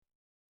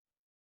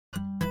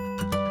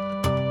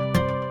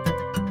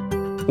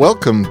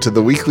Welcome to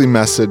the weekly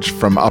message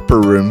from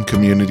Upper Room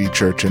Community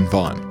Church in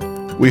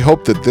Vaughan. We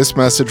hope that this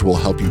message will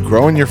help you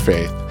grow in your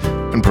faith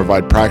and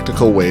provide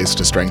practical ways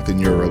to strengthen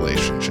your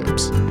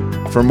relationships.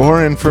 For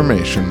more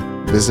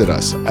information, visit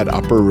us at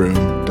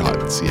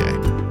upperroom.ca.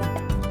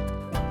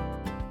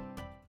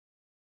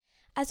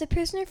 As a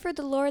prisoner for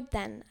the Lord,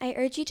 then, I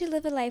urge you to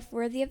live a life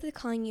worthy of the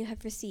calling you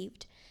have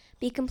received.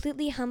 Be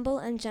completely humble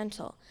and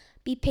gentle.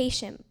 Be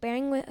patient,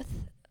 bearing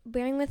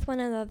with one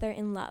another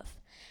in love.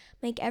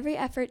 Make every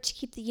effort to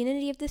keep the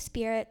unity of the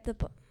Spirit,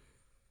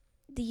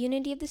 the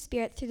unity of the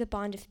Spirit through the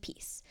bond of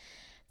peace.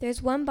 There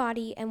is one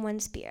body and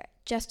one Spirit,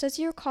 just as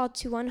you were called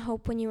to one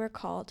hope when you were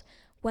called,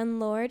 one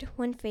Lord,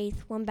 one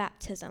faith, one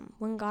baptism,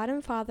 one God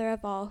and Father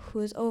of all, who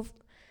is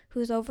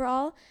over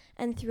all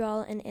and through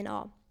all and in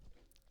all.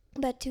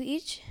 But to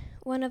each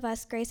one of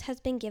us grace has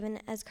been given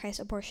as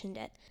Christ apportioned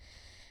it.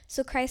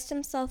 So Christ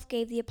himself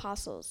gave the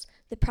apostles,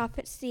 the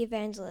prophets, the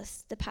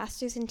evangelists, the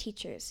pastors and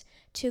teachers,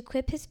 to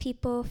equip his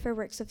people for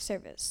works of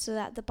service, so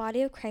that the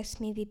body of Christ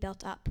may be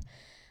built up,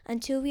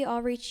 until we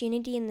all reach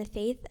unity in the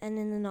faith and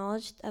in the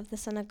knowledge of the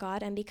Son of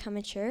God and become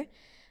mature,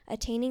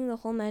 attaining the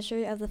whole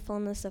measure of the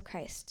fullness of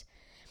Christ.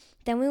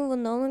 Then we will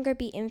no longer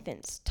be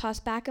infants,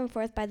 tossed back and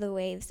forth by the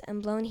waves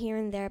and blown here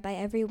and there by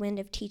every wind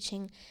of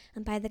teaching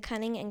and by the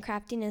cunning and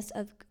craftiness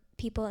of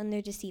people in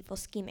their deceitful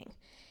scheming.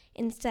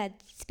 Instead,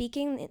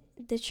 speaking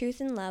the truth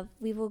in love,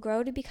 we will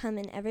grow to become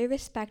in every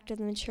respect of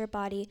the mature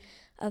body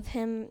of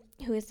him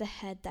who is the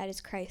head, that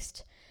is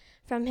Christ.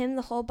 From him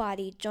the whole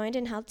body, joined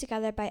and held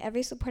together by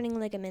every supporting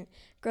ligament,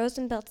 grows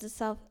and builds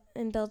itself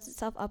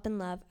up in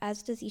love,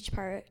 as each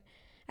part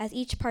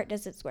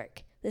does its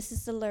work. This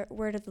is the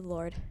word of the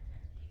Lord.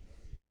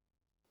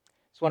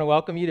 Just want to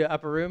welcome you to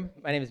Upper Room.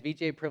 My name is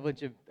Vijay,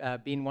 privilege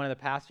of being one of the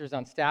pastors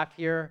on staff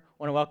here. I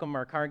want to welcome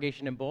our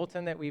congregation in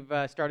Bolton that we've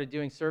started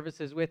doing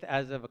services with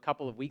as of a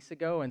couple of weeks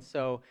ago. And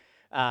so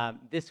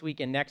this week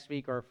and next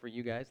week, or for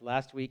you guys,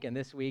 last week and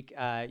this week,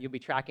 you'll be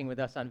tracking with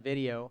us on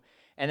video.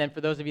 And then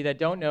for those of you that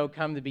don't know,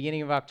 come the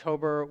beginning of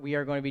October, we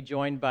are going to be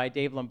joined by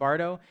Dave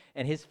Lombardo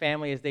and his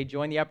family as they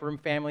join the Upper Room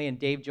family, and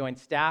Dave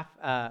joins staff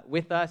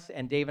with us,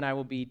 and Dave and I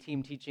will be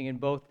team teaching in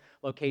both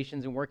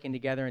locations and working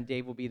together, and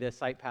Dave will be the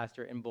site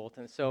pastor in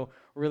Bolton. So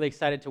we're really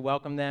excited to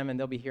welcome them, and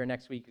they'll be here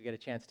next week. You'll get a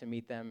chance to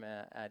meet them,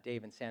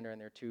 Dave and Sandra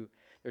and their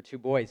two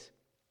boys.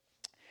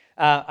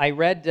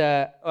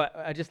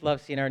 I just love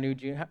seeing our new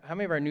junior. How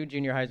many of our new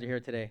junior highs are here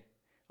today?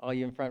 All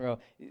you in front row.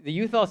 The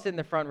youth all sit in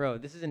the front row.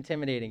 This is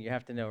intimidating, you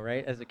have to know,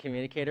 right, as a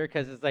communicator,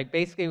 because it's like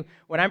basically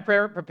when I'm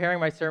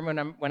preparing my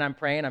sermon, when I'm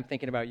praying, I'm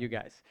thinking about you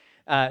guys.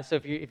 So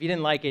if you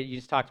didn't like it, you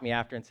just talk to me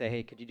after and say,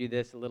 hey, could you do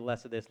this, a little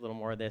less of this, a little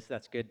more of this,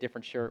 that's good,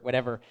 different shirt,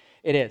 whatever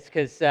it is.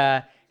 Because,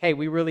 hey,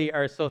 we really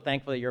are so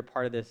thankful that you're a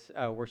part of this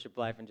worship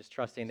life, and just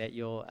trusting that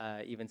you'll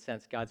even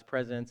sense God's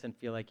presence and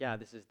feel like, yeah,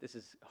 this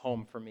is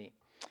home for me.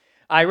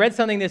 I read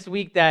something this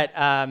week that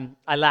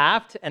I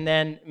laughed and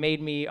then made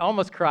me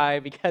almost cry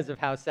because of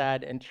how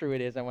sad and true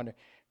it is. I want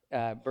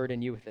to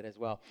burden you with it as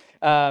well.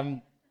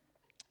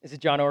 This is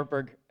John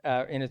Ortberg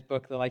in his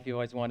book, The Life You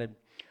Always Wanted.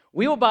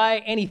 We will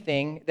buy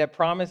anything that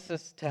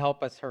promises to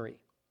help us hurry.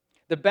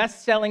 The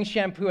best-selling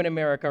shampoo in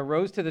America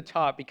rose to the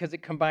top because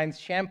it combines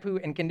shampoo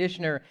and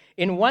conditioner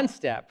in one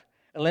step,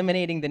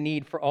 eliminating the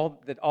need for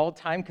all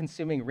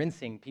time-consuming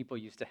rinsing people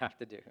used to have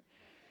to do.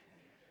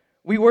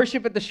 We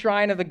worship at the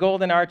shrine of the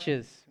Golden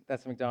Arches.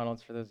 That's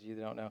McDonald's, for those of you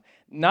that don't know.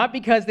 Not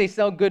because they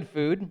sell good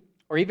food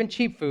or even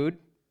cheap food,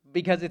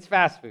 because it's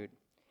fast food.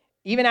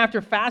 Even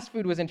after fast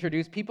food was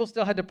introduced, people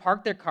still had to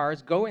park their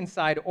cars, go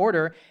inside,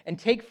 order, and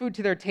take food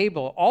to their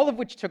table, all of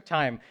which took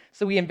time.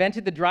 So we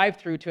invented the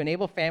drive-thru to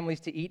enable families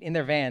to eat in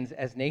their vans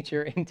as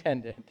nature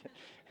intended.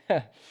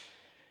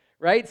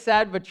 Right?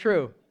 Sad but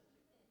true.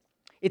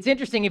 It's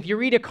interesting, if you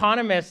read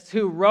economists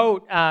who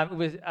wrote,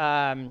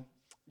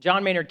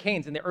 John Maynard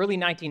Keynes in the early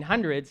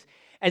 1900s,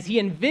 as he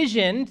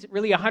envisioned,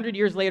 really 100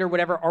 years later,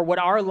 whatever, or what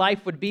our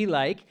life would be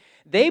like,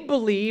 they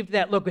believed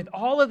that, look, with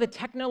all of the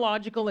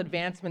technological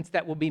advancements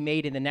that will be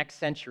made in the next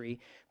century,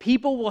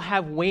 people will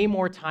have way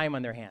more time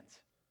on their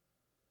hands.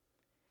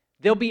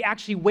 They'll be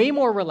actually way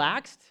more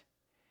relaxed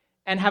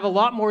and have a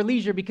lot more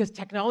leisure because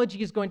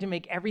technology is going to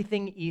make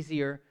everything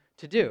easier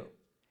to do.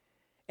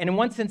 And in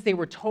one sense, they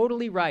were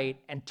totally right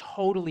and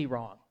totally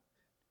wrong.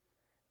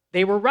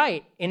 They were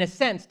right. In a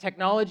sense,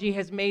 technology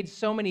has made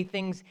so many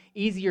things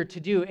easier to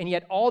do, and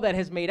yet all that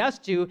has made us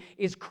do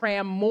is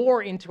cram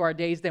more into our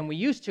days than we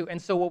used to. And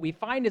so what we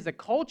find as a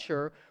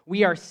culture,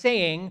 we are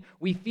saying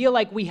we feel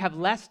like we have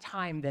less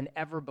time than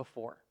ever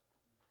before,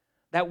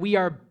 that we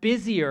are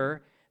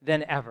busier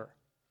than ever.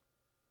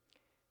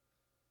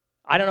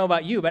 I don't know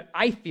about you, but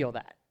I feel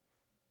that.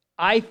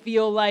 I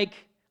feel like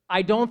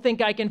I don't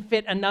think I can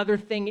fit another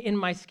thing in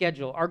my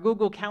schedule. Our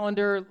Google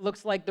Calendar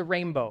looks like the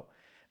rainbow.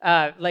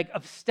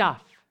 Of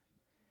stuff.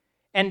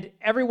 And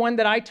everyone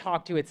that I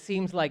talk to, it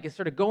seems like, is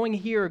sort of going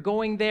here,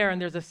 going there, and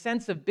there's a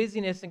sense of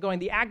busyness and going.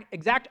 The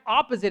exact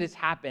opposite has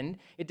happened.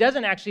 It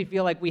doesn't actually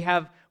feel like we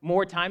have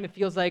more time. It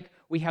feels like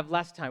we have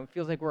less time. It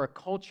feels like we're a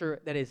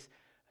culture that is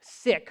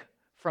sick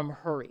from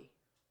hurry.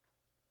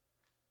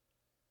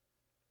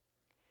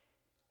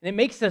 And it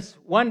makes us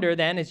wonder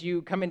then, as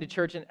you come into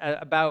church,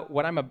 about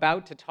what I'm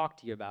about to talk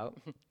to you about,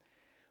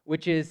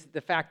 which is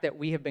the fact that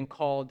we have been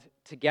called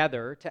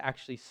together to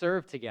actually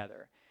serve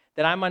together.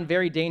 That I'm on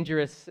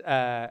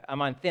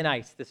I'm on thin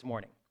ice this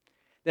morning.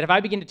 That if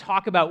I begin to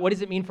talk about what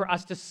does it mean for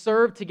us to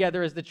serve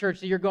together as the church,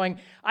 so you're going,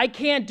 I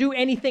can't do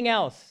anything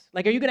else.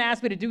 Like, are you going to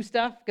ask me to do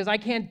stuff? Because I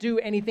can't do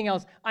anything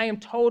else. I am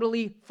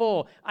totally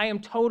full. I am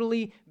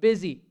totally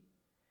busy.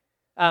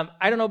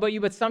 I don't know about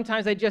you, but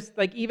sometimes I just,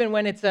 like, even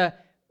when it's a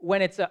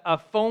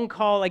phone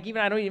call, like,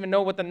 even I don't even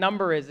know what the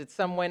number is. It's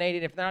some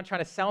 180. If they're not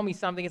trying to sell me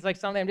something, it's like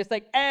something I'm just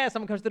like,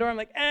 someone comes to the door. I'm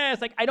like,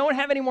 it's like, I don't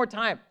have any more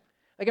time.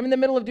 Like, I'm in the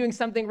middle of doing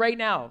something right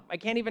now. I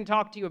can't even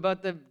talk to you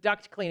about the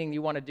duct cleaning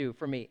you want to do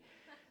for me.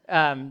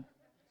 And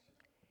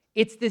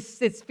we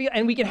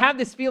can have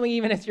this feeling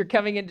even as you're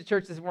coming into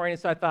church this morning.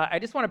 So I thought, I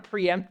just want to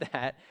preempt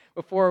that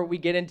before we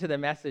get into the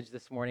message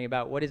this morning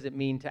about what does it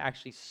mean to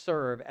actually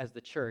serve as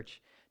the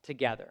church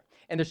together.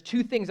 And there's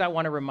two things I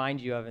want to remind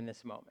you of in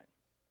this moment.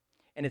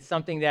 And it's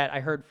something that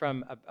I heard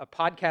from a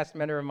podcast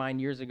mentor of mine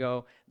years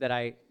ago that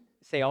I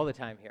say all the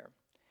time here,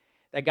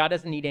 that God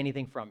doesn't need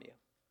anything from you,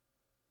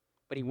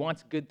 but he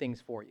wants good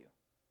things for you.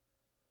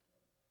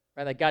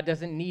 Right? Like,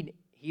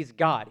 he's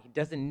God. He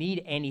doesn't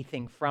need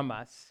anything from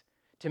us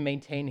to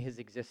maintain his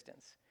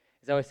existence.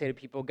 As I always say to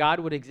people, God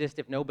would exist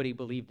if nobody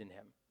believed in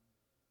him.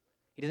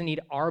 He doesn't need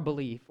our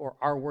belief or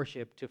our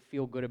worship to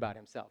feel good about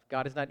himself.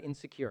 God is not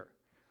insecure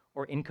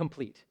or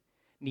incomplete,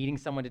 needing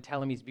someone to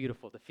tell him he's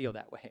beautiful to feel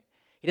that way.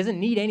 He doesn't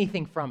need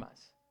anything from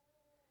us,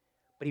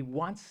 but he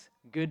wants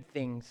good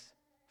things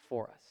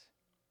for us.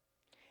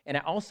 And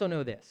I also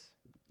know this.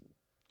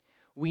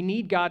 We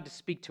need God to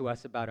speak to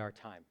us about our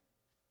time.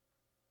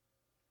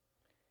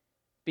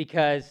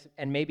 Because,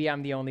 and maybe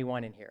I'm the only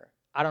one in here,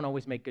 I don't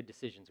always make good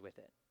decisions with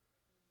it.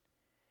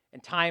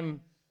 And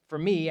time, for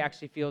me,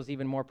 actually feels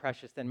even more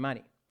precious than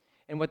money.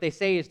 And what they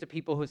say is to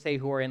people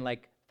who are in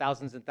like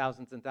thousands and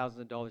thousands and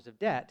thousands of dollars of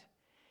debt,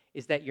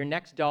 is that your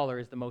next dollar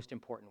is the most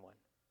important one.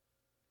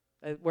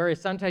 Whereas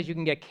sometimes you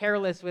can get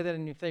careless with it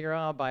and you figure,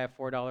 I'll buy a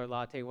 $4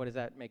 latte. What does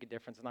that make a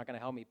difference? It's not going to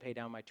help me pay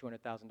down my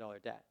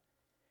 $200,000 debt.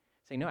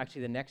 Saying, no,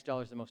 actually, the next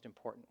dollar is the most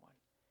important one.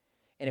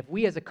 And if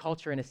we as a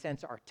culture, in a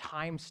sense, are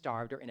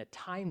time-starved or in a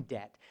time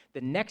debt,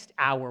 the next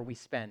hour we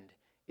spend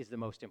is the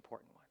most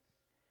important one.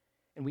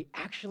 And we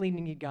actually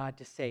need God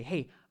to say,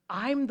 hey,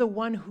 I'm the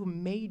one who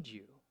made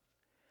you.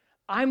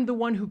 I'm the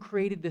one who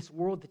created this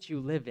world that you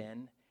live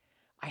in.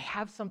 I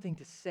have something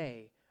to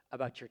say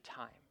about your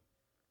time,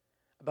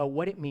 about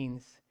what it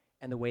means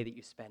and the way that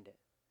you spend it.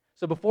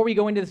 So before we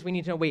go into this, we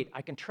need to know, wait,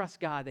 I can trust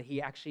God that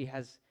he actually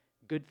has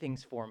good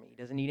things for me. He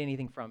doesn't need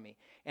anything from me.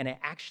 And I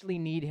actually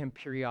need him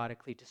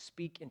periodically to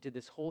speak into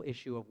this whole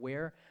issue of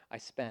where I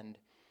spend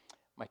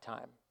my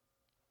time.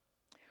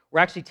 We're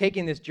actually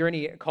taking this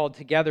journey called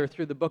Together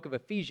through the book of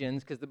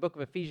Ephesians, because the book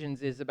of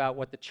Ephesians is about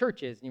what the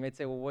church is. And you might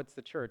say, well, what's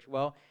the church?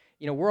 Well,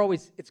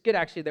 it's good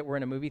actually that we're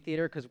in a movie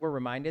theater because we're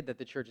reminded that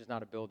the church is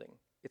not a building.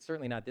 It's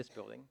certainly not this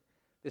building.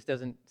 This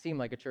doesn't seem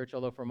like a church,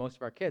 although for most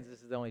of our kids,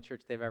 this is the only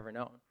church they've ever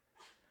known.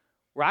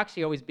 We're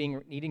actually always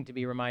needing to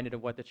be reminded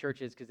of what the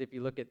church is, because if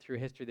you look at through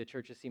history, the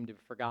churches seem to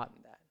have forgotten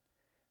that.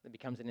 It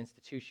becomes an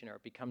institution, or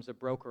it becomes a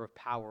broker of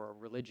power or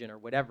religion or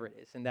whatever it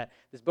is. And that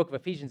this book of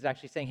Ephesians is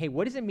actually saying, hey,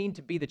 what does it mean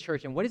to be the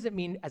church? And what does it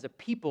mean as a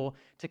people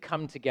to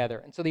come together?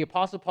 And so the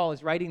Apostle Paul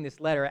is writing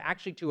this letter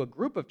actually to a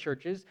group of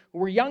churches who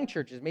were young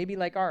churches, maybe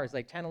like ours,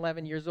 like 10,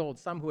 11 years old,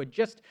 some who had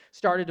just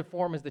started to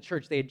form as the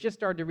church. They had just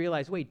started to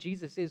realize, wait,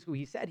 Jesus is who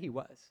he said he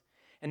was.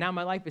 And now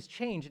my life has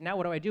changed, and now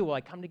what do? Well,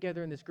 I come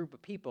together in this group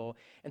of people.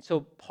 And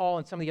so Paul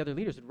and some of the other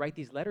leaders would write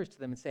these letters to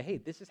them and say, hey,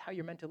 this is how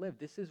you're meant to live.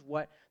 This is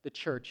what the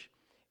church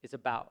is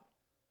about.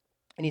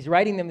 And he's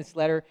writing them this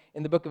letter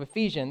in the book of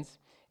Ephesians,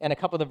 and a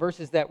couple of the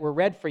verses that were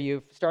read for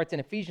you starts in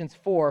Ephesians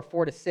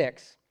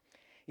 4:4-6.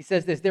 He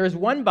says this, there is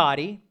one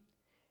body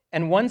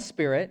and one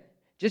spirit,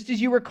 just as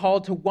you were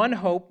called to one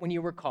hope when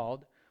you were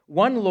called,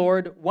 one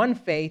Lord, one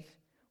faith,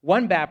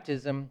 one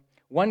baptism,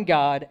 one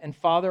God and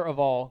Father of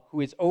all,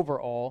 who is over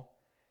all,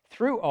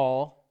 through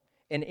all,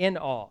 and in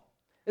all.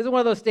 This is one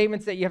of those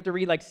statements that you have to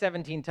read like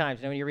 17 times.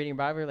 You know, when you're reading the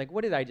Bible, you're like,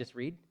 what did I just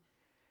read?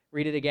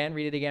 Read it again,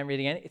 read it again, read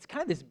it again. It's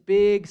kind of this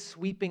big,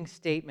 sweeping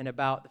statement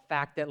about the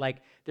fact that, like,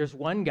 there's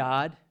one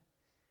God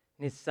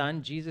and his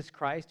Son, Jesus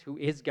Christ, who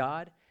is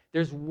God.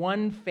 There's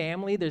one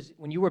family.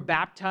 When you were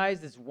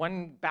baptized, there's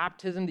one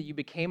baptism that you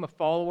became a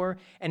follower.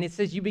 And it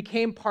says you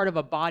became part of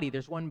a body.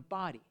 There's one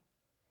body.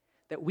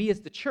 That we as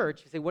the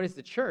church, you say, what is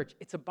the church?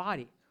 It's a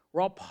body.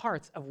 We're all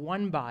parts of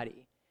one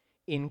body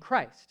in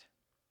Christ.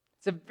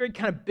 It's a very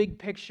kind of big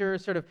picture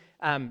sort of,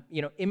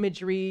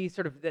 imagery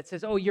sort of that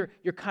says, oh, you're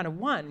kind of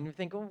one. And you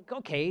think, oh,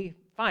 okay,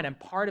 fine. I'm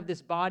part of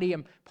this body.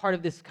 I'm part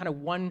of this kind of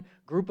one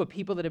group of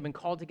people that have been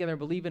called together and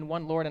believe in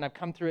one Lord, and I've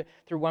come through it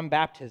through one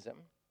baptism.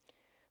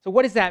 So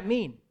what does that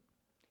mean?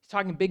 He's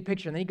talking big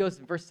picture. And then he goes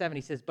to verse 7.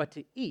 He says, but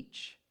to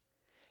each.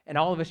 And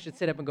all of us should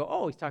sit up and go,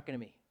 oh, he's talking to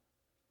me.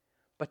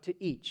 But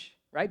to each,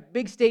 right?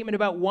 Big statement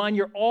about one.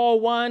 You're all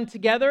one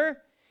together.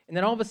 And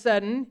then all of a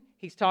sudden,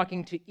 he's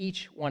talking to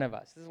each one of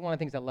us. This is one of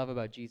the things I love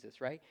about Jesus,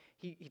 right?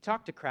 He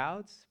talked to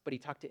crowds, but he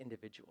talked to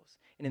individuals.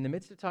 And in the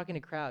midst of talking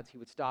to crowds, he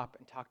would stop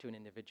and talk to an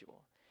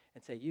individual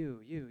and say, you.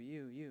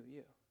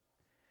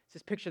 It's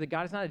this picture that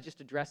God is not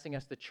just addressing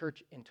us, the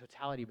church in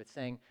totality, but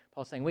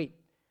Paul's saying, wait,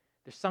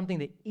 there's something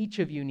that each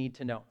of you need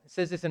to know. It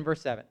says this in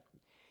verse 7.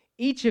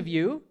 Each of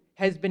you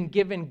has been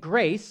given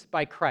grace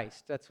by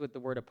Christ. That's what the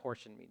word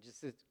apportion means. It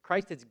says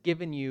Christ has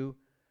given you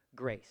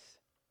grace.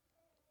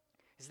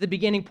 This is the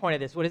beginning point of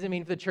this. What does it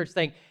mean for the church?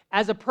 Saying,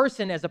 as a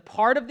person, as a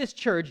part of this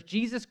church,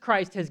 Jesus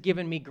Christ has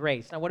given me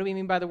grace. Now, what do we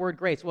mean by the word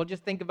grace? Well,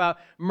 just think about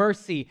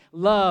mercy,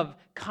 love,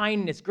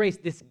 kindness, grace,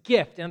 this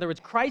gift. In other words,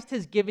 Christ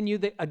has given you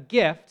a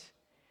gift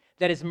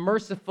that is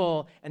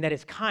merciful and that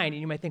is kind.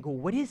 And you might think, well,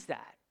 what is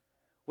that?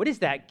 What is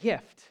that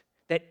gift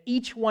that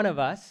each one of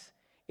us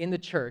in the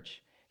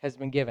church has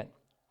been given?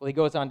 Well, he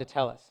goes on to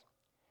tell us.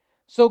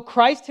 So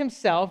Christ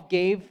himself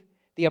gave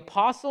the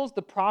apostles,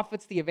 the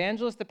prophets, the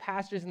evangelists, the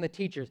pastors, and the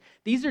teachers.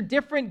 These are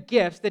different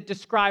gifts that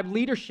describe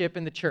leadership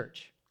in the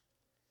church.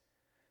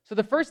 So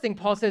the first thing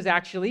Paul says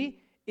actually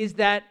is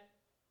that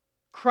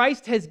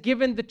Christ has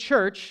given the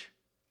church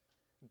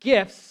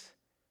gifts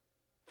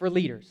for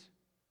leaders.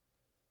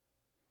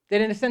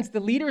 That in a sense,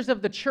 the leaders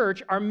of the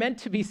church are meant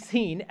to be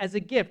seen as a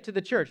gift to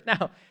the church.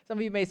 Now, some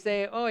of you may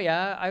say, oh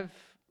yeah,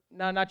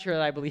 not sure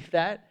that I believe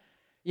that.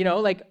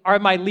 Are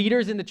my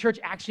leaders in the church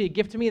actually a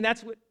gift to me? And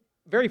that's what,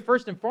 very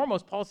first and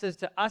foremost, Paul says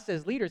to us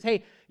as leaders,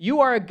 hey,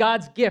 you are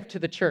God's gift to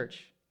the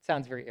church.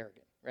 Sounds very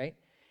arrogant, right?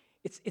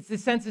 It's the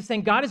sense of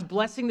saying God is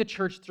blessing the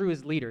church through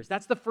his leaders.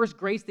 That's the first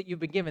grace that you've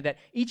been given, that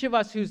each of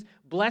us who's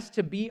blessed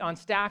to be on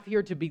staff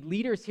here, to be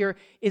leaders here,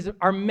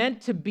 are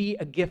meant to be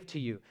a gift to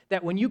you.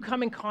 That when you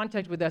come in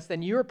contact with us,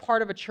 then you're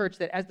part of a church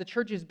that as the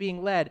church is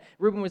being led,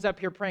 Ruben was up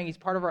here praying, he's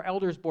part of our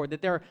elders board,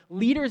 that there are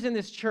leaders in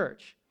this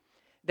church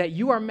that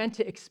you are meant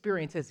to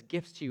experience as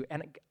gifts to you.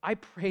 And I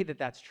pray that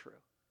that's true.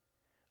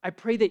 I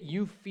pray that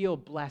you feel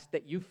blessed,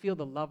 that you feel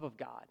the love of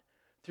God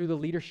through the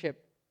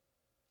leadership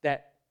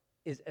that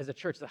is, as a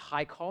church, the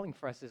high calling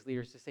for us as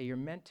leaders to say you're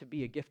meant to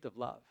be a gift of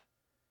love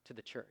to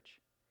the church.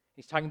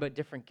 He's talking about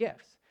different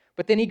gifts.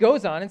 But then he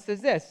goes on and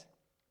says this,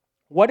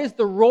 what is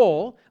the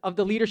role of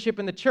the leadership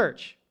in the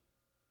church?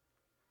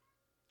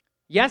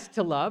 Yes,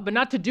 to love, but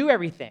not to do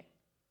everything.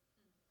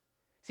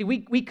 See,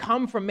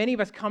 many of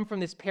us come from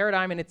this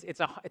paradigm, and it's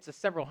a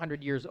several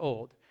hundred years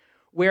old,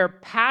 where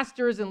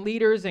pastors and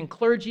leaders and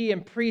clergy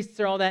and priests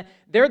and all that,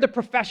 they're the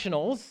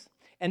professionals,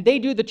 and they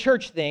do the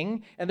church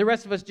thing, and the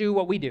rest of us do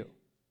what we do.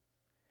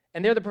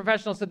 And they're the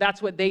professionals, so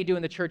that's what they do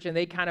in the church, and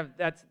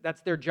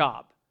that's their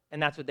job,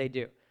 and that's what they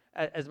do.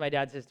 As my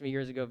dad says to me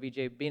years ago,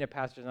 VJ, being a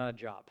pastor is not a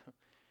job.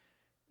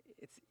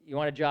 You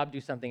want a job, do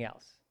something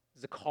else.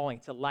 It's a calling,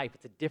 it's a life,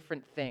 it's a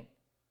different thing.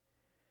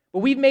 But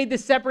we've made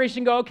this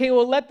separation go, okay,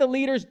 well, let the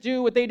leaders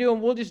do what they do,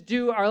 and we'll just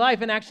do our life.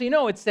 And actually,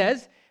 no, it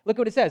says, look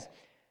what it says.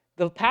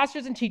 The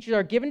pastors and teachers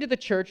are given to the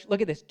church,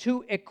 look at this,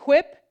 to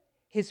equip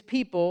his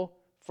people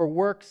for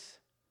works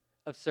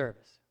of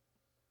service.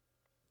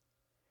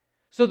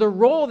 So the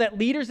role that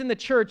leaders in the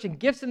church and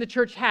gifts in the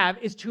church have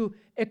is to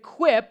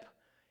equip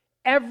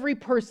every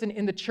person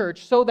in the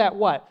church so that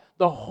what?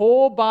 The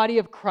whole body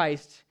of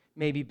Christ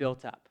may be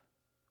built up.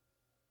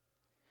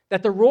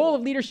 That the role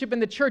of leadership in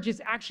the church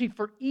is actually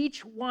for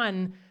each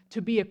one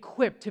to be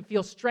equipped, to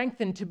feel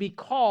strengthened, to be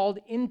called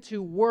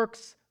into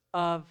works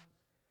of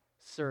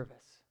service.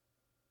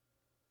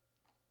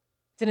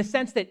 It's in a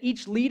sense that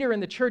each leader in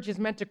the church is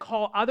meant to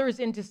call others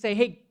in to say,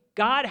 hey,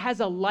 God has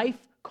a life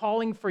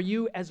calling for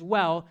you as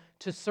well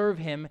to serve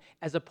him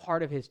as a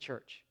part of his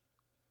church.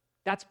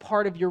 That's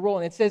part of your role.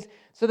 And it says,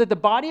 so that the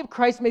body of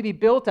Christ may be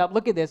built up,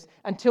 look at this,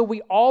 until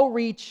we all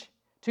reach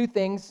three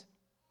things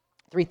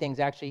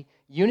actually,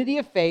 unity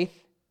of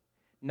faith,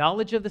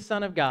 knowledge of the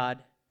Son of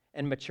God,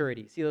 and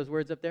maturity. See those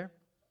words up there?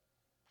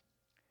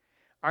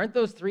 Aren't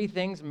those three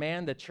things,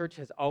 man, the church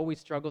has always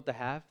struggled to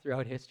have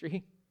throughout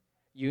history?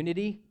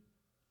 Unity,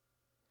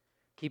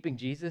 keeping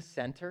Jesus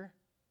center,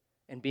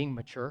 and being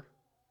mature.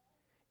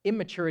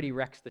 Immaturity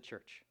wrecks the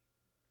church.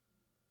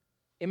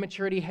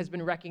 Immaturity has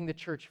been wrecking the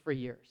church for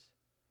years.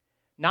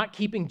 Not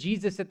keeping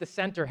Jesus at the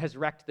center has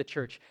wrecked the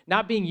church.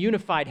 Not being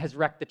unified has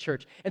wrecked the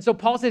church. And so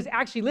Paul says,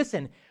 actually,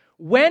 listen,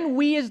 when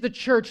we as the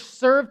church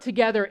serve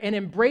together and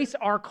embrace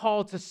our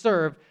call to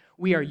serve,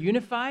 we are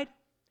unified.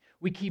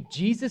 We keep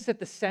Jesus at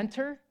the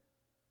center,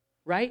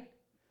 right?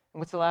 And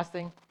what's the last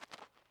thing?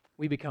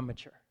 We become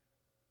mature.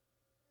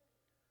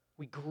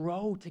 We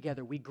grow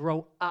together. We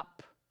grow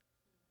up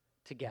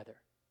together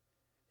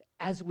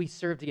as we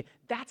serve together.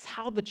 That's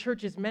how the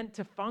church is meant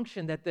to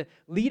function, that the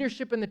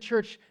leadership in the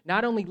church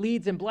not only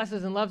leads and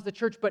blesses and loves the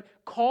church, but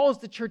calls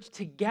the church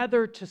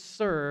together to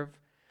serve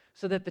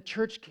so that the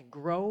church can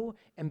grow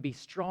and be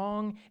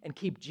strong and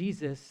keep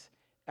Jesus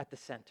at the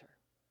center.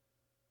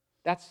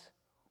 That's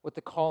what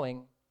the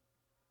calling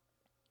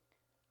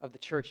of the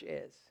church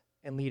is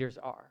and leaders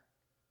are.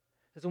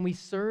 Because when we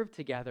serve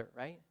together,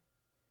 right,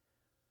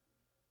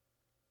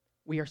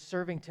 we are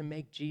serving to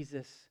make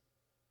Jesus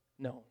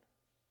known.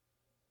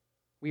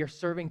 We are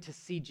serving to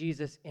see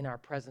Jesus in our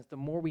presence. The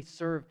more we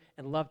serve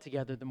and love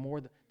together, the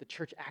more the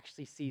church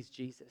actually sees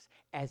Jesus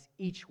as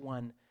each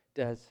one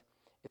does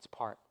its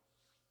part.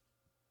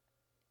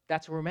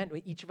 That's what we're meant.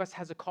 Each of us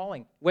has a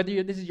calling.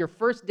 Whether this is your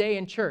first day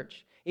in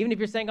church, even if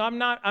you're saying,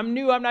 I'm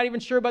new, I'm not even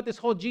sure about this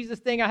whole Jesus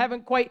thing,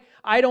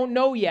 I don't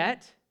know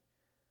yet.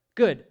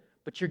 Good.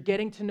 But you're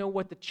getting to know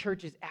what the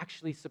church is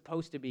actually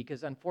supposed to be,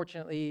 because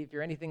unfortunately, if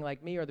you're anything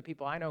like me or the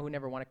people I know who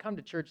never want to come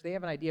to church, they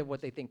have an idea of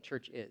what they think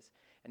church is.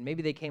 And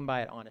maybe they came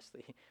by it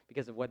honestly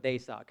because of what they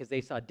saw, because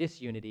they saw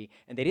disunity,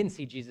 and they didn't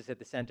see Jesus at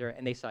the center,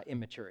 and they saw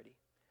immaturity.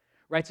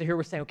 Right? So here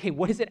we're saying, okay,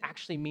 what does it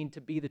actually mean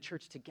to be the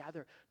church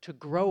together, to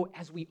grow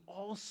as we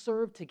all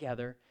serve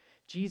together?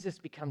 Jesus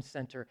becomes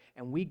center,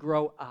 and we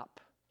grow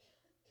up,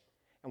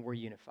 and we're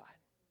unified.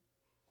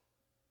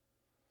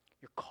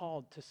 You're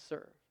called to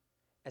serve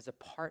as a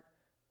part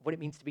of what it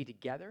means to be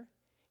together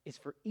is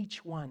for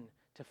each one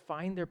to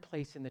find their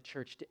place in the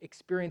church, to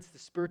experience the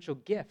spiritual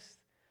gifts.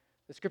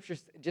 The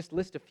scriptures just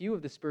list a few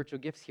of the spiritual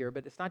gifts here,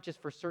 but it's not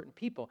just for certain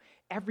people.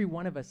 Every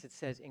one of us, it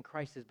says, in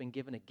Christ has been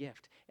given a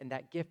gift, and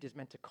that gift is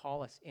meant to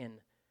call us in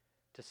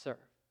to serve.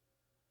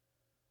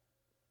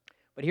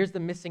 But here's the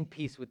missing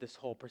piece with this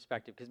whole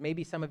perspective, because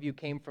maybe some of you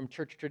came from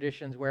church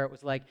traditions where it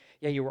was like,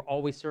 yeah, you were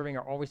always serving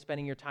or always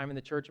spending your time in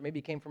the church, or maybe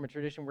you came from a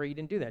tradition where you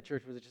didn't do that.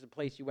 Church was just a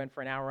place you went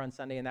for an hour on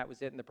Sunday, and that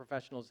was it, and the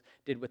professionals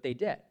did what they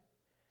did.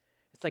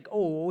 It's like,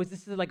 oh, is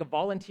this like a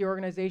volunteer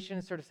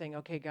organization? Sort of saying,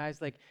 okay, guys,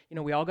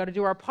 we all got to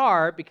do our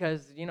part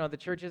because, the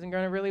church isn't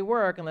going to really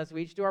work unless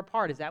we each do our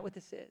part. Is that what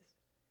this is?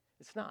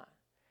 It's not.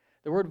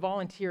 The word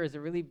volunteer is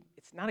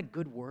it's not a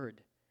good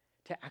word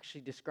to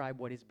actually describe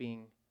what is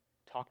being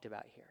talked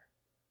about here.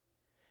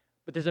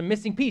 But there's a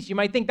missing piece. You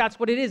might think that's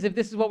what it is if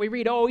this is what we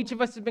read. Oh, each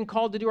of us has been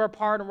called to do our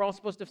part, and we're all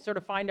supposed to sort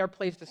of find our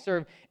place to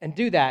serve and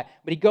do that.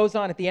 But he goes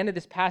on at the end of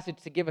this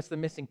passage to give us the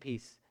missing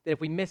piece, that if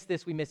we miss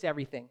this, we miss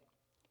everything.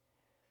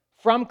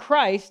 From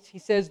Christ, he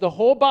says, the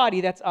whole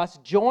body, that's us,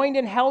 joined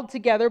and held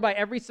together by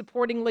every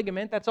supporting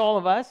ligament, that's all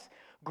of us,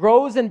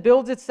 grows and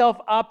builds itself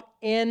up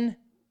in,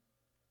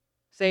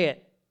 say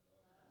it,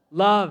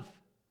 love.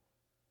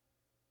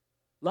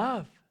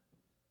 Love.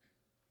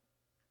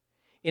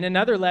 In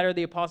another letter,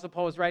 the Apostle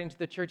Paul was writing to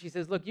the church. He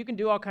says, look, you can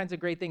do all kinds of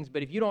great things,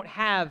 but if you don't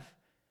have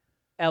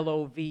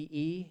love,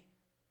 you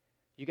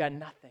got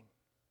nothing.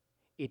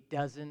 It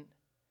doesn't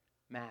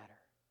matter.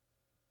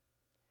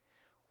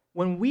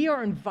 When we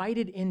are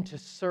invited in to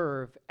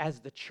serve as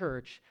the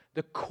church,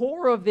 the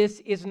core of this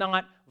is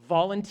not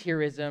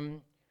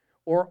volunteerism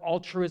or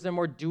altruism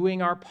or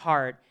doing our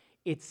part.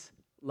 It's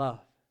love.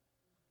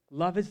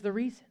 Love is the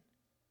reason.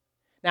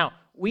 Now,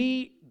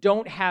 we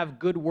don't have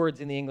good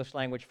words in the English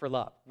language for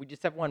love. We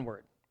just have one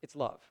word. It's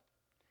love.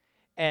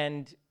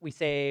 And we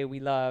say we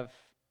love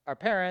our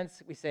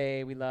parents. We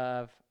say we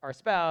love our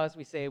spouse.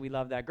 We say we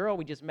love that girl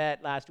we just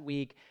met last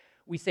week.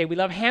 We say we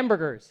love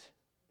hamburgers.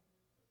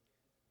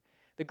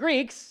 The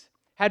Greeks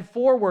had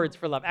 4 words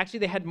for love. Actually,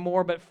 they had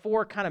more, but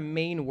 4 kind of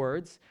main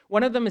words.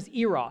 One of them is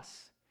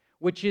eros,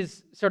 which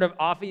is sort of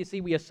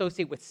obviously we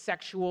associate with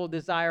sexual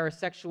desire,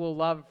 sexual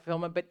love,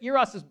 fulfillment. But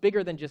eros is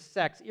bigger than just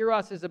sex.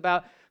 Eros is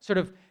about sort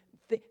of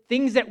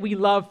things that we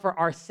love for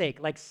our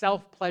sake, like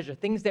self-pleasure,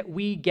 things that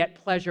we get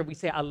pleasure. We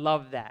say, I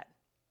love that.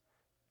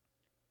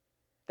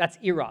 That's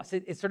eros.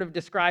 It sort of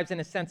describes, in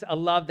a sense, a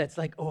love that's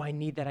like, oh, I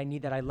need that, I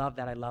love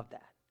that, I love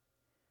that.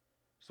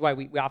 That's why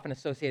we often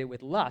associate it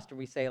with lust, or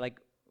we say, like,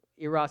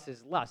 eros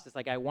is lust. It's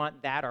like, I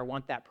want that, or I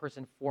want that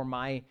person for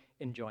my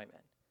enjoyment.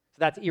 So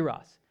that's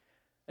eros.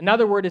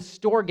 Another word is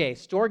storge.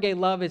 Storge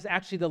love is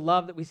actually the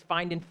love that we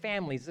find in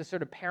families. It's a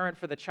sort of parent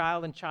for the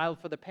child and child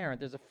for the parent.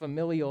 There's a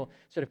familial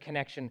sort of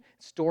connection,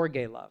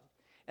 storge love.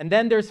 And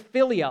then there's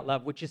philia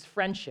love, which is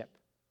friendship.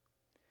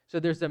 So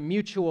there's a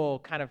mutual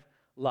kind of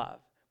love.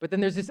 But then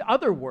there's this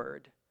other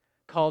word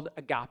called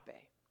agape.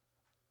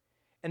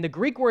 And the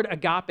Greek word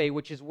agape,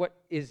 which is what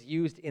is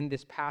used in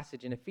this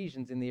passage in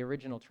Ephesians in the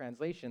original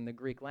translation, the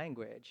Greek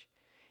language,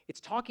 it's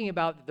talking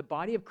about that the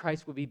body of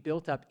Christ will be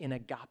built up in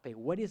agape.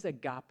 What is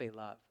agape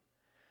love?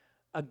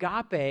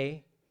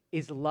 Agape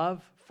is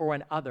love for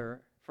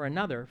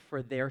another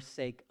for their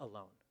sake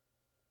alone.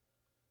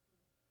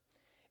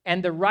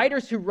 And the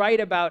writers who write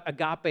about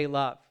agape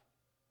love,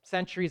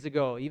 centuries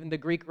ago, even the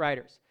Greek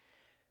writers,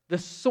 the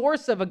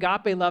source of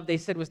agape love, they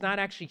said, was not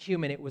actually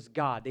human, it was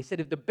God. They said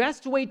if the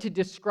best way to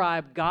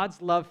describe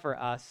God's love for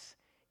us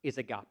is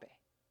agape.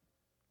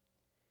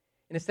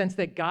 In a sense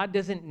that God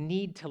doesn't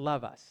need to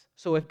love us.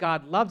 So if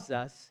God loves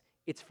us,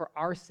 it's for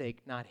our sake,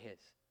 not his.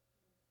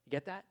 You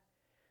get that?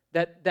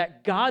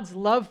 That God's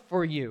love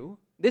for you,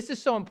 this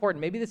is so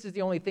important. Maybe this is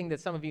the only thing that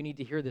some of you need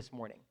to hear this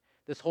morning.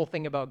 This whole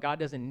thing about God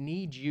doesn't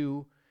need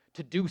you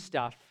to do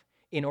stuff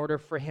in order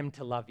for him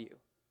to love you.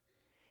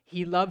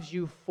 He loves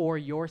you for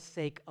your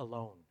sake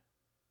alone.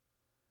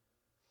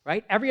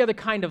 Right? Every other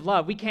kind of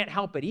love, we can't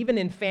help it. Even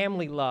in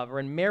family love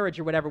or in marriage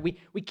or whatever,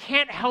 we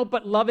can't help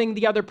but loving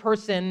the other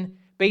person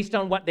based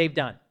on what they've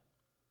done.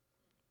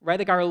 Right?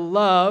 Like our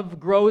love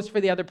grows for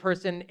the other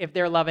person if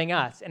they're loving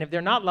us. And if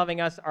they're not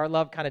loving us, our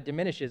love kind of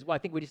diminishes. Well, I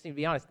think we just need to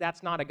be honest.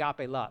 That's not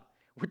agape love.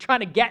 We're trying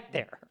to get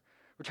there.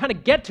 We're trying to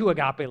get to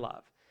agape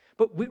love.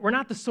 But we're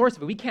not the source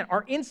of it. We can't.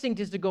 Our instinct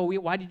is to go,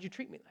 why did you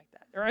treat me like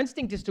that? Our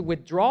instinct is to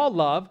withdraw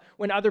love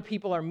when other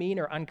people are mean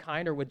or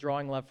unkind or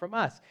withdrawing love from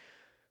us.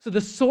 So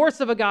the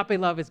source of agape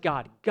love is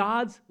God.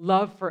 God's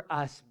love for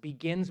us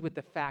begins with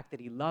the fact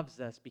that he loves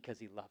us because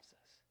he loves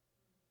us.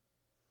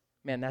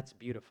 Man, that's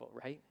beautiful,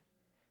 right?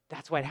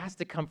 That's why it has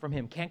to come from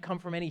him. Can't come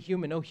from any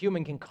human. No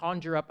human can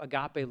conjure up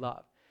agape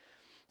love.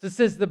 So it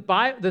says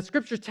the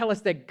scriptures tell us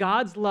that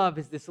God's love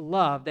is this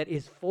love that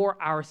is for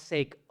our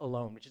sake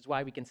alone, which is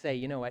why we can say,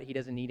 you know what, he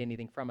doesn't need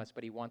anything from us,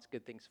 but he wants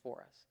good things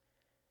for us.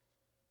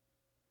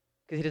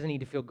 Because he doesn't need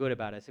to feel good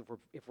about us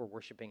if we're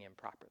worshiping him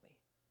properly.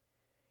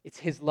 It's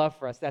his love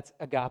for us. That's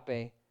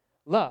agape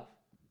love.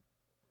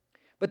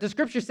 But the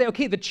scriptures say,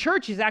 okay, the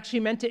church is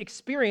actually meant to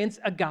experience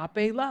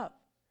agape love,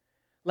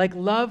 like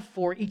love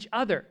for each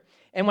other.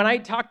 And when I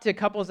talk to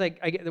couples,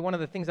 one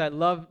of the things I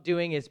love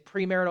doing is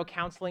premarital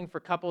counseling for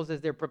couples as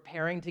they're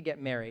preparing to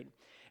get married.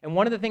 And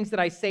one of the things that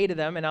I say to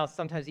them, and I'll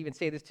sometimes even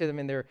say this to them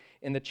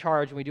in the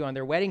charge when we do on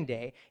their wedding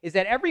day, is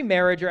that every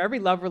marriage or every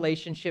love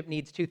relationship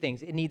needs two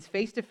things. It needs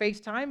face-to-face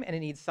time and it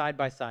needs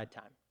side-by-side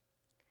time.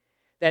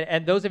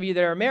 And those of you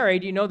that are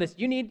married, you know this.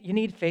 You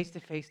need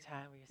face-to-face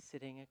time where you're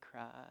sitting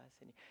across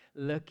and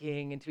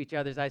looking into each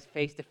other's eyes,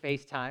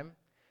 face-to-face time.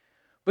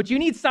 But you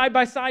need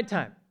side-by-side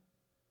time.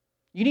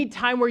 You need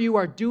time where you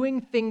are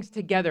doing things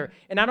together.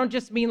 And I don't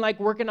just mean like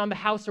working on the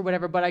house or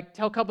whatever, but I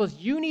tell couples,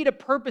 you need a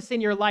purpose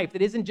in your life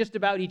that isn't just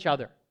about each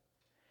other.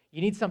 You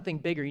need something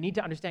bigger. You need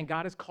to understand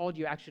God has called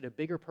you actually to a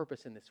bigger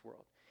purpose in this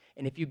world.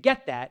 And if you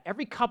get that,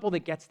 every couple that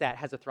gets that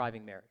has a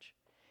thriving marriage.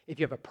 If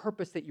you have a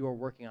purpose that you are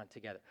working on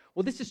together.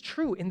 Well, this is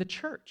true in the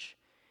church.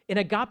 In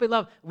agape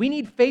love, we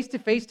need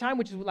face-to-face time,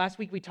 which is last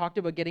week we talked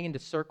about getting into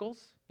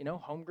circles,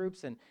 home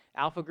groups and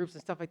alpha groups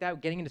and stuff like that,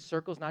 getting into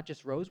circles, not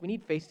just rows. We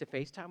need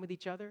face-to-face time with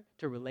each other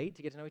to relate,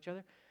 to get to know each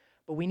other.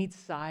 But we need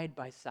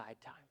side-by-side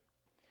time.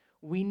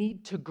 We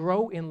need to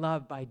grow in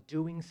love by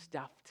doing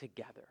stuff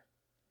together.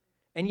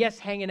 And yes,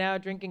 hanging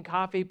out, drinking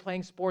coffee,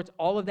 playing sports,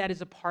 all of that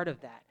is a part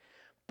of that.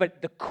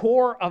 But the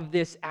core of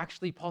this,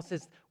 actually, Paul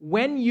says,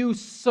 when you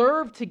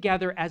serve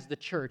together as the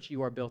church,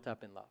 you are built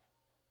up in love.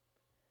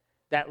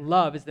 That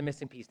love is the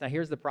missing piece. Now,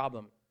 here's the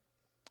problem.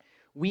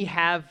 We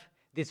have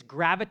this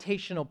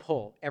gravitational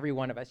pull, every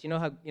one of us. You know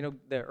how,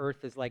 the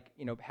earth is like,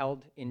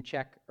 held in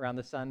check around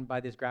the sun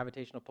by this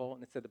gravitational pull,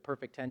 and it's at the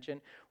perfect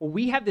tension? Well,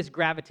 we have this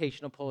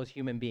gravitational pull as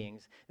human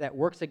beings that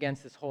works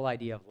against this whole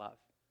idea of love.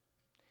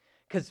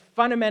 Because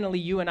fundamentally,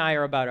 you and I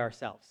are about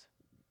ourselves.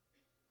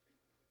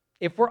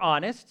 If we're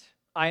honest,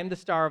 I am the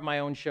star of my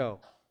own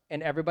show,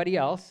 and everybody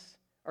else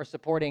are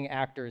supporting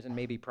actors and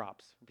maybe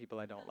props for people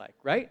I don't like,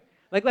 right?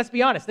 Like, let's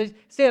be honest.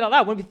 Say it out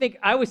loud. When we think,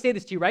 I always say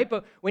this to you, right?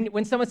 But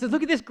when someone says,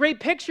 look at this great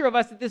picture of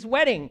us at this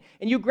wedding,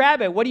 and you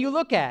grab it, what do you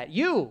look at?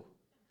 You.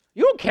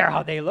 You don't care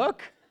how they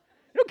look.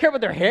 You don't care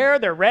about their hair,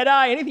 their red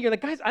eye, anything. You're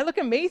like, guys, I look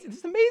amazing. This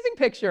is an amazing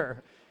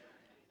picture.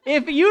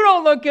 If you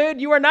don't look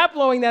good, you are not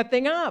blowing that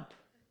thing up.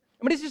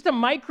 I mean, it's just a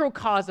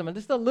microcosm, and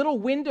just a little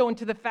window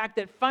into the fact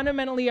that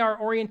fundamentally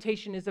our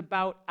orientation is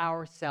about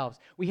ourselves.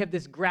 We have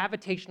this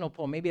gravitational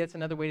pull. Maybe that's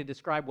another way to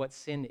describe what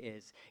sin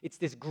is. It's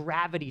this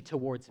gravity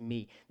towards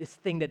me, this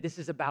thing that this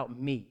is about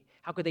me.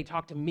 How could they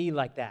talk to me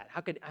like that?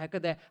 How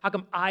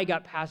come I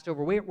got passed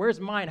over?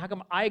 Where's mine? How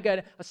come I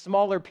got a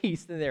smaller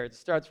piece than there? It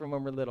starts from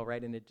when we're little,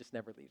 right? And it just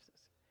never leaves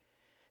us.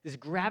 This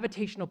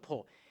gravitational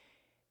pull.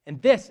 And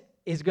this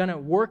is going to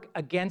work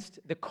against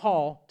the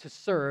call to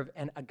serve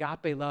and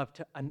agape love,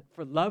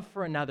 for love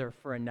for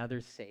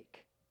another's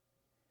sake.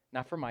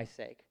 Not for my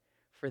sake,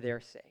 for their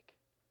sake.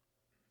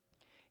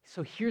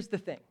 So here's the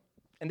thing.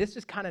 And this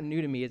is kind of new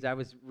to me as I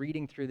was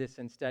reading through this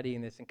and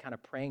studying this and kind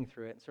of praying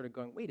through it and sort of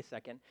going, wait a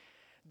second.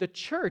 The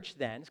church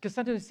then, because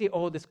sometimes we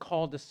see, this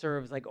call to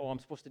serve is like, I'm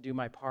supposed to do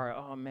my part.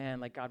 Oh man,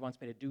 like God wants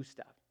me to do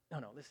stuff.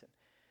 No, listen.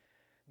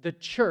 The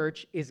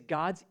church is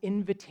God's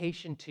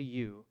invitation to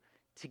you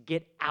to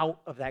get out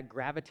of that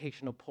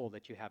gravitational pull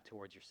that you have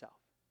towards yourself.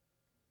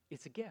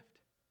 It's a gift.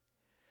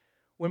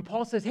 When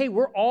Paul says, hey,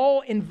 we're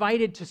all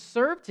invited to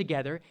serve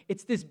together,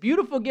 it's this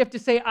beautiful gift to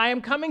say, I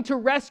am coming to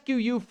rescue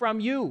you from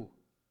you.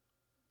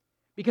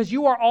 Because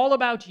you are all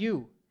about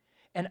you.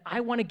 And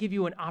I want to give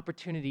you an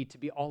opportunity to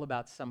be all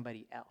about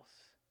somebody else.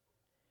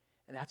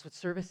 And that's what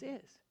service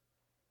is.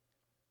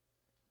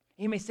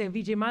 You may say,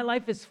 VJ, my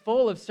life is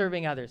full of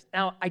serving others.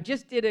 Now, I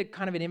just did a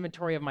kind of an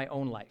inventory of my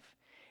own life.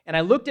 And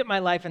I looked at my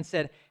life and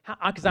said,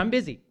 because I'm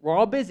busy. We're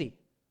all busy.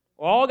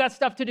 We all got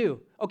stuff to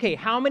do. Okay,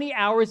 how many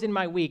hours in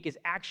my week is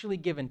actually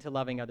given to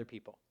loving other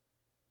people?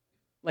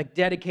 Like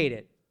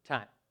dedicated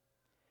time.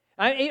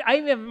 I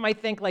even might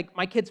think, like,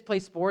 my kids play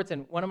sports,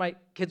 and one of my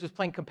kids was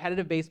playing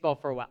competitive baseball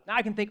for a while. Now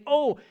I can think,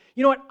 you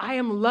know what? I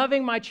am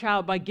loving my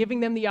child by giving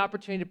them the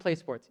opportunity to play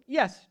sports.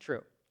 Yes,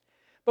 true.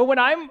 But when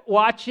I'm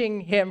watching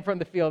him from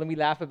the field, and we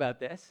laugh about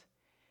this,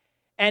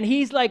 and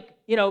he's like,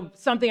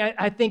 something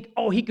I think,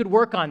 he could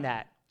work on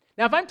that.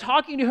 Now, if I'm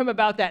talking to him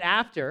about that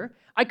after,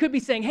 I could be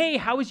saying, hey,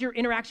 how was your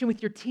interaction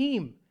with your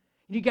team?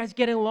 You guys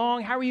getting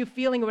along? How are you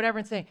feeling or whatever?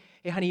 And saying,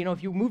 hey, honey,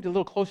 if you moved a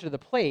little closer to the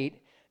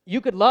plate,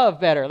 you could love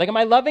better. Like, am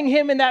I loving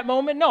him in that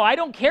moment? No, I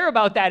don't care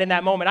about that in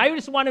that moment. I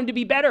just want him to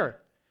be better,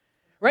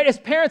 right? As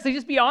parents, like,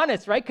 just be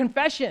honest, right?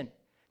 Confession.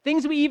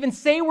 Things we even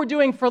say we're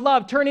doing for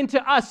love turn into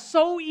us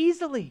so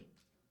easily,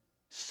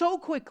 so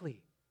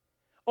quickly.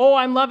 Oh,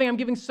 I'm loving, I'm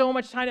giving so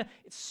much time.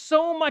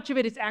 So much of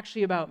it is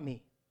actually about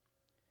me.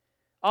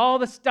 All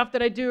the stuff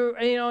that I do,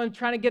 and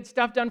trying to get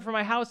stuff done for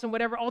my house and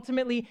whatever,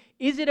 ultimately,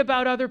 is it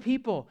about other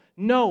people?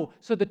 No.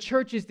 So the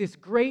church is this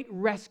great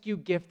rescue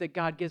gift that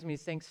God gives me,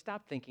 saying,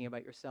 stop thinking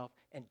about yourself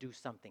and do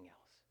something else.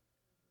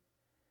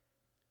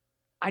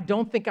 I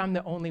don't think I'm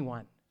the only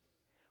one.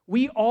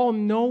 We all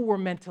know we're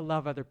meant to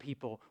love other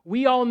people.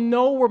 We all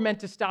know we're meant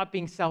to stop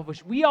being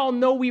selfish. We all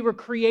know we were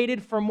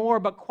created for more,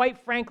 but quite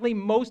frankly,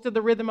 most of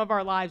the rhythm of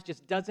our lives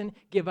just doesn't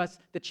give us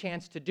the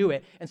chance to do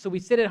it. And so we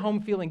sit at home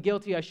feeling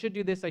guilty. I should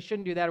do this, I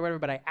shouldn't do that, or whatever,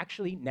 but I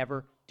actually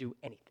never do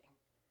anything.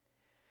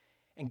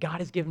 And God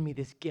has given me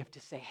this gift to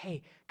say,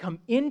 hey, come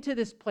into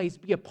this place,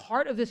 be a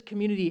part of this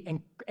community,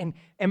 and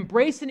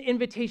embrace an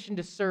invitation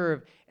to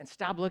serve, and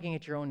stop looking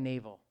at your own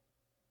navel,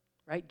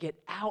 right?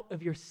 Get out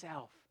of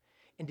yourself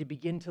and to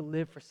begin to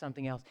live for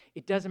something else.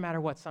 It doesn't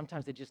matter what.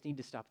 Sometimes I just need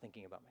to stop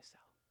thinking about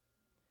myself.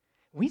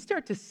 We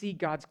start to see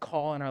God's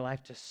call in our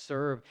life to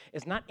serve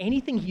as not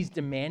anything he's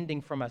demanding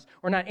from us,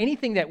 or not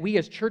anything that we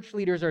as church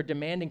leaders are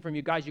demanding from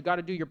you guys. You got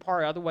to do your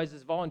part, otherwise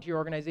this volunteer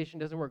organization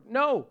doesn't work.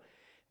 No,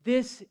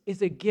 this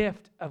is a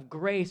gift of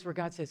grace where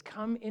God says,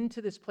 come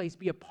into this place,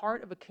 be a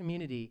part of a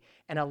community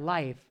and a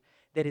life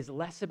that is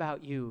less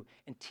about you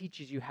and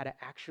teaches you how to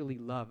actually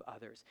love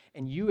others.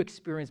 And you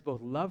experience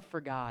both love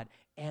for God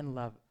and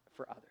love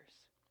for others.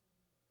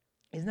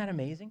 Isn't that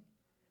amazing?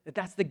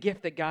 That's the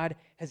gift that God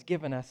has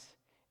given us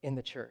in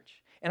the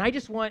church. And I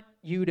just want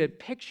you to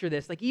picture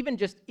this, like even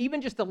just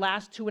the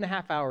last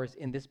 2.5 hours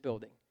in this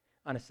building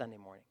on a Sunday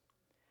morning.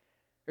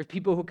 There's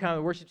people who come,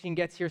 the worship team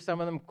gets here,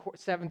 some of them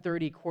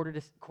 7:30, quarter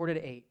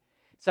to 8.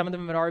 Some of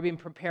them have already been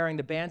preparing.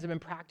 The bands have been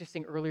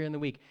practicing earlier in the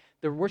week.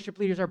 The worship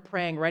leaders are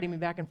praying, writing me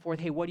back and forth.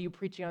 Hey, what are you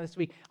preaching on this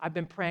week? I've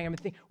been praying. I've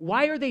been thinking.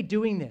 Why are they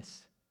doing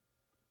this?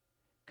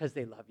 Because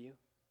they love you.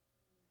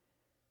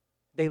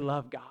 They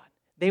love God.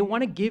 They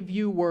want to give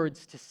you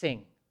words to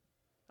sing.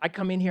 I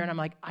come in here and I'm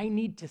like, I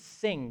need to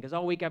sing, because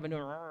all week I've been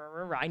doing,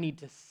 I need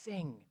to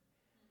sing.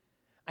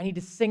 I need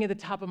to sing at the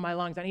top of my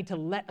lungs. I need to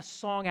let a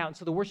song out. And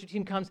so the worship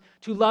team comes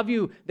to love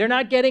you. They're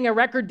not getting a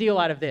record deal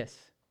out of this.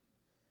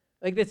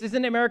 Like, this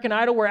isn't American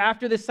Idol where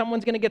after this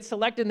someone's going to get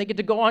selected and they get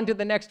to go on to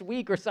the next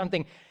week or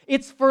something.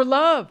 It's for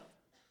love.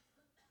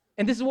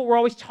 And this is what we're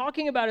always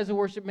talking about as a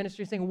worship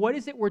ministry, saying, what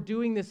is it we're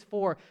doing this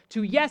for?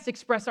 To, yes,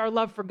 express our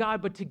love for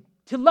God, but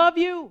to love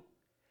you.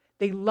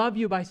 They love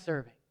you by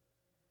serving.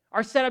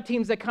 Our setup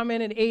teams that come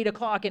in at 8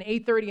 o'clock and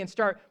 8:30 and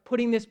start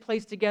putting this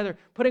place together,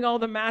 putting all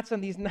the mats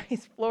on these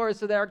nice floors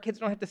so that our kids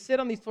don't have to sit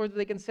on these floors, but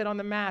they can sit on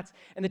the mats.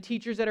 And the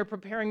teachers that are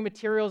preparing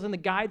materials and the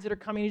guides that are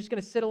coming, you're just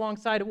going to sit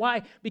alongside.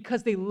 Why?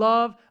 Because they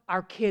love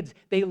our kids.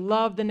 They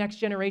love the next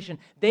generation.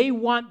 They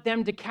want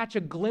them to catch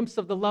a glimpse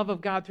of the love of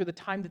God through the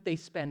time that they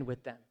spend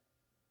with them.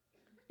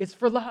 It's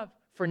for love,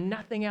 for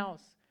nothing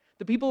else.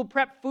 The people who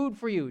prep food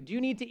for you, do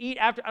you need to eat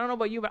after? I don't know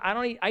about you, but I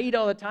don't eat. I eat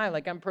all the time.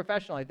 Like, I'm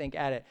professional, I think,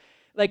 at it.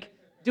 Like,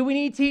 do we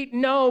need to eat?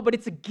 No, but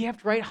it's a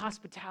gift, right?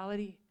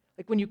 Hospitality.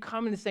 Like when you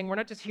come and saying, we're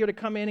not just here to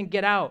come in and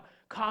get out.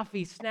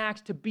 Coffee,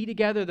 snacks, to be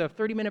together, the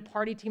 30-minute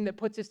party team that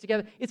puts this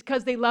together. It's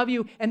because they love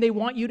you and they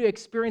want you to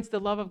experience the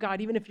love of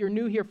God. Even if you're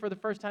new here for the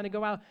first time to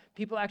go out,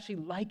 people actually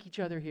like each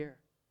other here.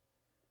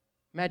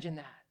 Imagine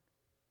that.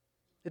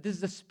 That this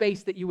is a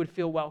space that you would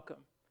feel welcome.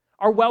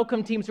 Our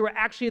welcome teams who are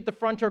actually at the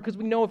front door, because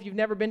we know if you've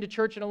never been to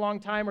church in a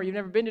long time or you've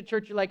never been to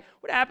church, you're like,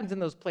 what happens in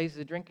those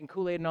places, drinking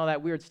Kool-Aid and all that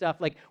weird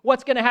stuff? Like,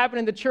 what's going to happen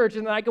in the church?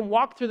 And then I can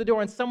walk through the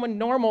door and someone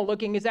normal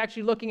looking is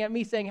actually looking at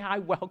me saying, hi,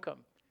 welcome.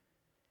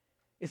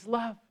 It's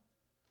love.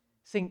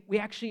 Saying, we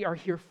actually are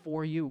here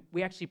for you.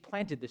 We actually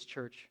planted this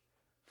church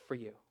for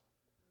you.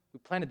 We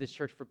planted this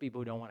church for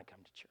people who don't want to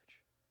come to church.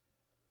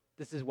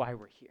 This is why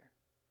we're here.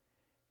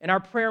 And our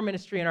prayer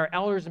ministry and our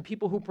elders and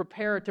people who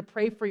prepare to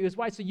pray for you is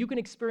why, so you can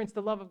experience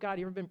the love of God.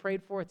 You ever been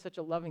prayed for? It's such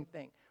a loving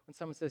thing. When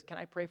someone says, can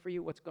I pray for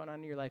you? What's going on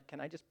in your life?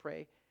 Can I just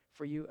pray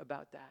for you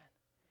about that?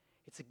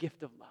 It's a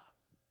gift of love.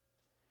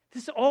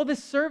 All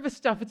this service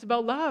stuff, it's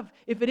about love.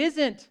 If it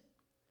isn't,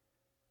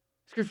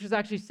 scriptures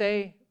actually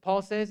say,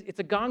 Paul says, it's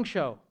a gong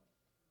show.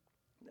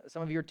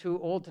 Some of you are too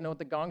old to know what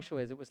the gong show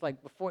is. It was like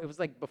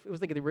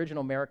the original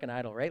American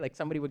Idol, right? Like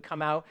somebody would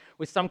come out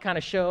with some kind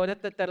of show,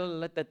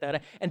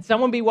 and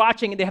someone be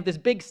watching, and they have this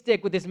big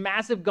stick with this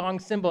massive gong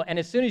symbol, and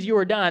as soon as you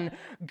were done,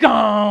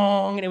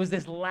 gong, and it was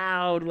this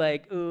loud,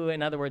 like, ooh,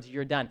 in other words,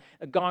 you're done.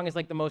 A gong is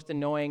like the most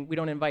annoying. We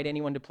don't invite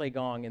anyone to play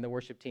gong in the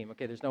worship team,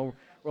 okay? There's no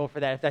role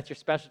for that. If that's your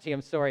specialty,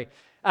 I'm sorry.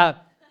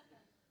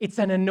 It's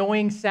an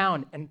annoying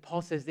sound, and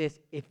Paul says this,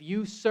 if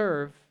you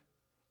serve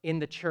in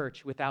the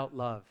church without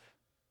love,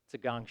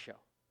 it's a gong show,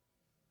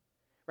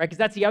 right? Because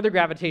that's the other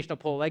gravitational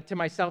pull, like to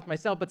myself,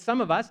 but some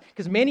of us,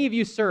 because many of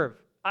you serve.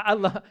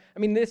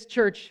 This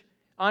church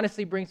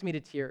honestly brings me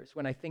to tears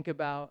when I think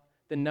about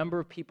the number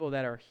of people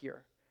that are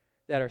here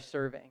that are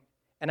serving.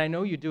 And I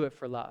know you do it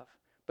for love,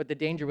 But the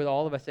danger with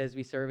all of us as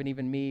we serve, and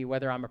even me,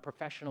 whether I'm a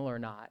professional or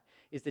not,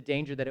 is the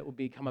danger that it will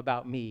become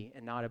about me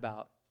and not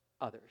about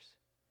others.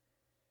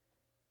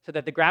 So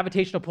that the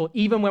gravitational pull,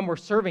 even when we're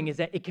serving, is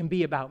that it can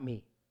be about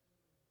me.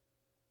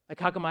 Like,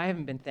 how come I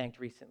haven't been thanked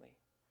recently?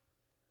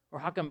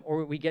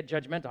 Or we get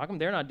judgmental. How come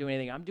they're not doing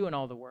anything? I'm doing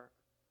all the work.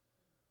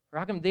 Or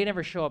how come they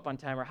never show up on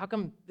time? Or how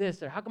come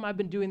this? Or how come I've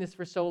been doing this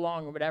for so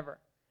long? Or whatever.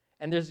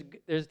 And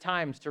there's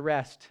times to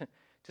rest,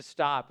 to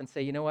stop and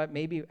say, you know what?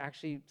 Maybe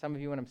actually some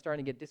of you, when I'm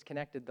starting to get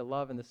disconnected, the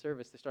love and the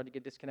service, they start to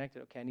get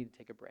disconnected. Okay, I need to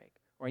take a break.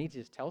 Or I need to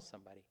just tell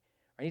somebody.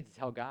 Or I need to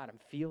tell God, I'm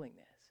feeling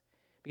this.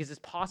 Because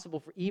it's possible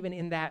for even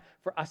in that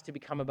for us to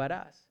become about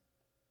us.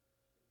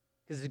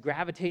 Because the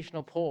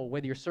gravitational pull,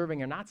 whether you're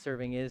serving or not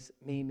serving, is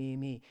me, me,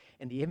 me.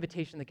 And the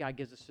invitation that God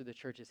gives us through the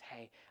church is,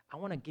 hey, I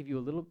want to give you a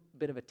little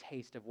bit of a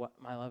taste of what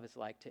my love is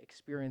like, to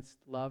experience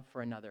love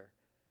for another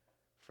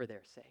for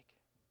their sake.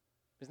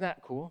 Isn't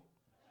that cool?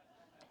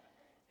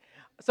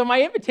 So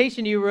my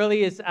invitation to you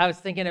really is, I was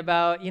thinking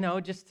about,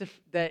 just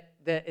that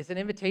it's an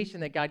invitation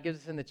that God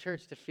gives us in the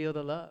church to feel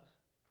the love.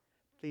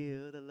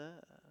 Feel the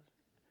love.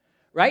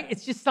 Right?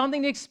 It's just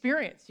something to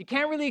experience. You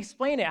can't really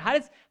explain it.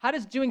 How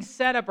does doing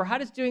setup or how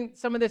does doing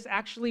some of this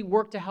actually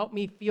work to help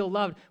me feel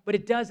loved? But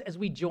it does as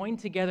we join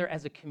together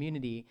as a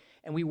community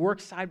and we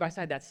work side by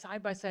side. That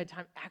side-by-side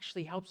time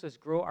actually helps us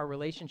grow our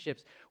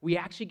relationships. We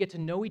actually get to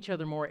know each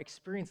other more,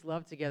 experience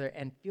love together,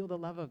 and feel the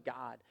love of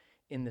God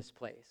in this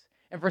place.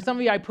 And for some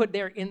of you, I put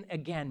there in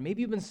again.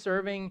 Maybe you've been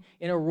serving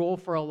in a role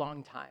for a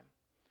long time.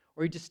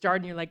 Or you just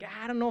started and you're like,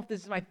 I don't know if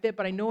this is my fit,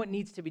 but I know it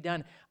needs to be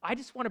done. I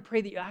just want to pray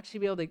that you'll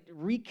actually be able to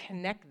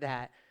reconnect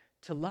that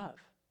to love.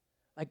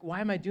 Like, why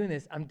am I doing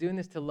this? I'm doing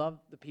this to love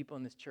the people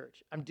in this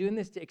church. I'm doing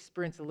this to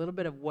experience a little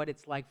bit of what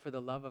it's like for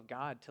the love of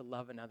God to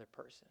love another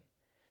person.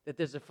 That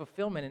there's a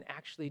fulfillment in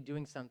actually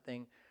doing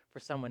something for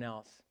someone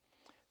else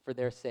for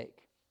their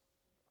sake.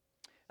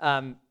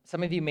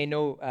 Some of you may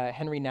know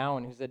Henry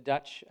Nouwen, who's a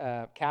Dutch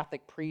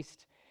Catholic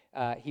priest.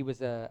 He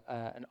was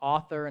an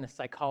author and a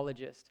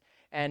psychologist.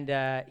 And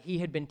he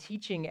had been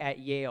teaching at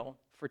Yale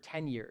for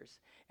 10 years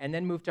and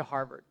then moved to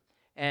Harvard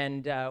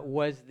and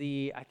was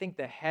I think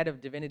the head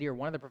of divinity or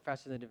one of the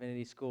professors in the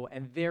divinity school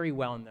and very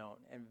well known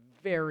and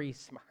very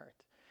smart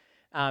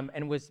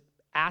and was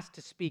asked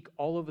to speak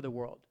all over the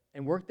world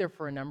and worked there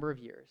for a number of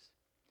years.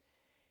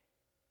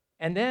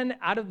 And then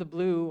out of the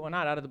blue, well,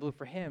 not out of the blue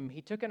for him,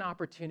 he took an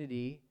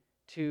opportunity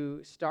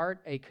to start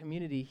a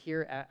community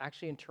here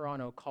actually in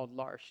Toronto called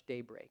L'Arche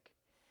Daybreak.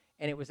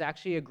 And it was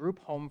actually a group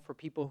home for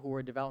people who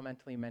were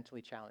developmentally and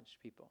mentally challenged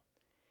people.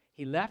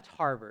 He left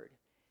Harvard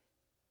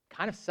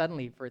kind of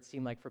suddenly, for it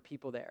seemed like, for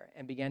people there,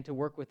 and began to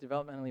work with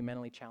developmentally and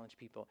mentally challenged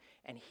people.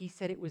 And he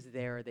said it was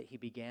there that he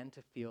began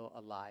to feel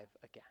alive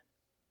again.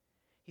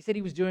 He said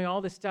he was doing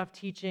all this stuff,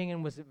 teaching,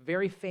 and was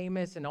very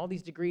famous and all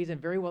these degrees and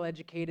very well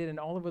educated and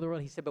all over the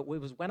world. He said, but it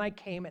was when I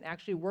came and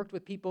actually worked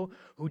with people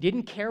who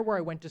didn't care where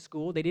I went to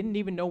school. They didn't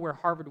even know where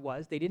Harvard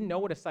was. They didn't know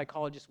what a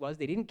psychologist was.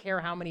 They didn't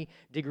care how many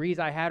degrees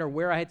I had or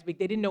where I had to speak.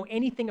 They didn't know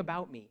anything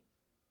about me.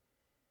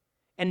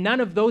 And none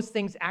of those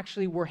things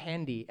actually were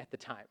handy at the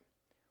time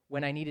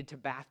when I needed to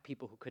bath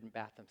people who couldn't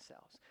bath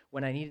themselves,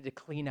 when I needed to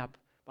clean up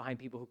behind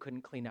people who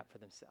couldn't clean up for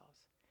themselves.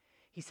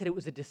 He said it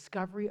was a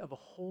discovery of a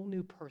whole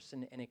new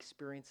person and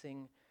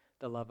experiencing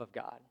the love of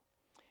God.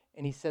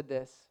 And he said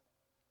this,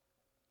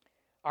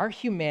 our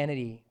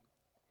humanity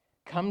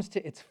comes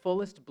to its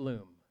fullest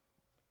bloom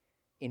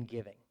in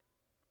giving.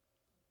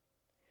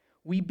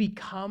 We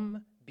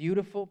become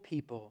beautiful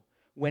people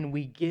when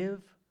we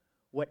give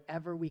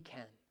whatever we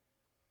can.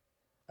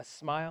 A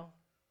smile,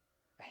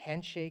 a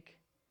handshake,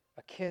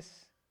 a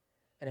kiss,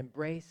 an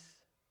embrace,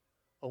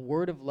 a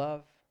word of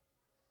love,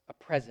 a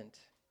present,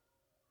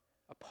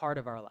 a part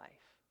of our life,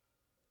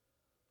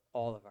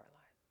 all of our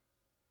life.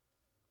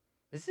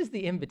 This is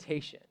the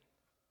invitation,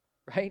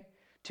 right?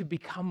 To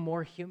become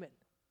more human,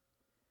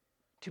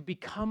 to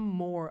become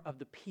more of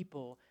the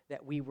people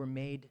that we were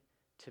made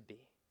to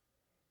be.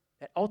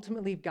 That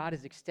ultimately, if God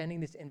is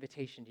extending this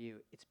invitation to you,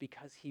 it's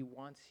because he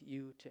wants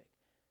you to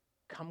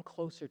come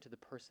closer to the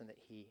person that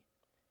he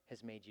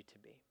has made you to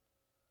be.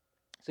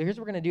 So here's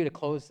what we're going to do to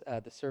close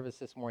the service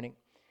this morning.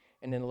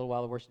 And in a little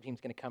while, the worship team's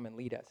going to come and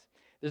lead us.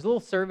 There's a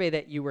little survey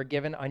that you were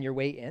given on your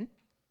way in.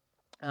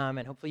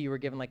 And hopefully you were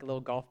given like a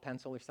little golf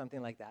pencil or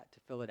something like that to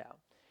fill it out.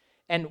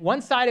 And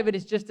one side of it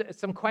is just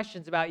some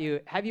questions about you.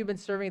 Have you been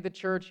serving at the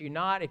church? Are you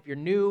not? If you're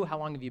new, how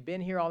long have you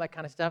been here? All that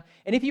kind of stuff.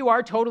 And if you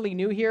are totally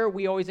new here,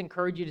 we always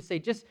encourage you to say,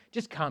 just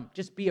come,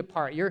 just be a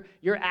part. Your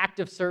act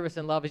of service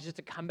and love is just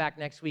to come back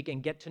next week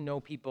and get to know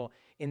people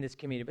in this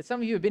community. But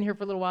some of you have been here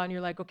for a little while and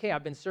you're like, okay,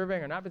 I've been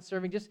serving or not been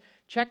serving. Just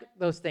check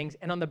those things.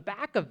 And on the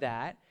back of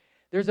that,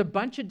 there's a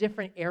bunch of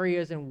different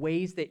areas and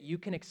ways that you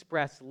can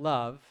express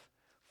love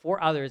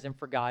for others and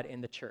for God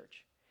in the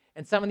church.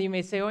 And some of you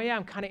may say, oh yeah,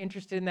 I'm kind of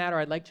interested in that, or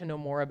I'd like to know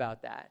more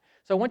about that.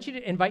 So I want you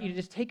to invite you to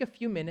just take a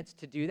few minutes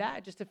to do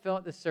that, just to fill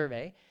out the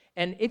survey.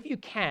 And if you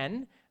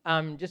can,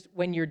 just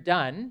when you're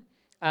done,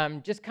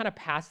 just kind of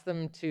pass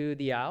them to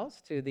the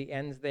aisles, to the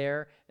ends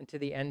there and to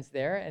the ends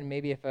there. And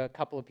maybe if a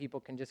couple of people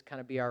can just kind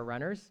of be our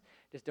runners,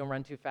 just don't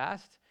run too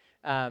fast.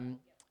 And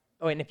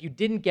if you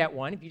didn't get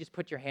one, if you just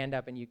put your hand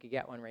up and you could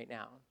get one right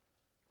now.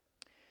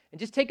 And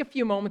just take a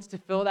few moments to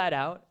fill that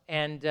out.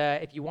 And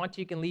if you want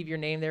to, you can leave your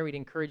name there. We'd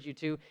encourage you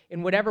to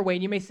in whatever way.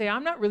 And you may say,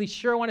 I'm not really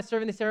sure I want to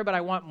serve in this area, but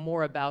I want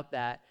more about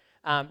that,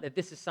 that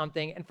this is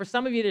something. And for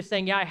some of you, they're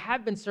saying, yeah, I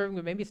have been serving,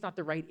 but maybe it's not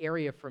the right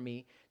area for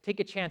me. Take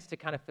a chance to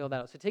kind of fill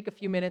that out. So take a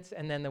few minutes,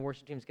 and then the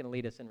worship team is going to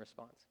lead us in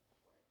response.